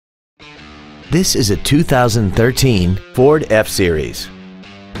This is a 2013 Ford F-Series.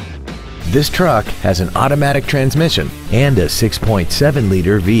 This truck has an automatic transmission and a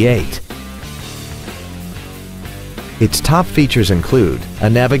 6.7-liter V8. Its top features include a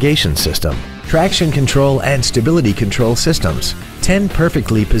navigation system, traction control and stability control systems, 10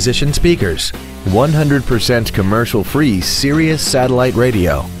 perfectly positioned speakers, 100% commercial-free Sirius satellite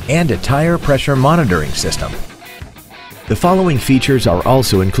radio, and a tire pressure monitoring system. The following features are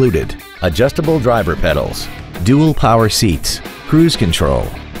also included: adjustable driver pedals, dual power seats, cruise control,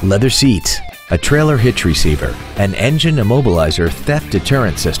 leather seats, a trailer hitch receiver, an engine immobilizer theft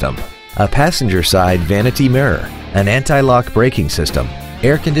deterrent system, a passenger side vanity mirror, an anti-lock braking system,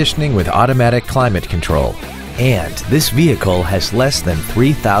 air conditioning with automatic climate control, and this vehicle has less than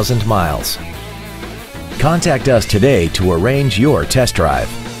 3,000 miles. Contact us today to arrange your test drive.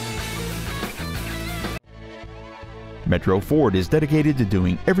 Metro Ford is dedicated to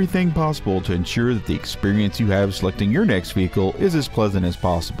doing everything possible to ensure that the experience you have selecting your next vehicle is as pleasant as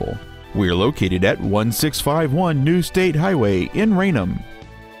possible. We are located at 1651 New State Highway in Raynham.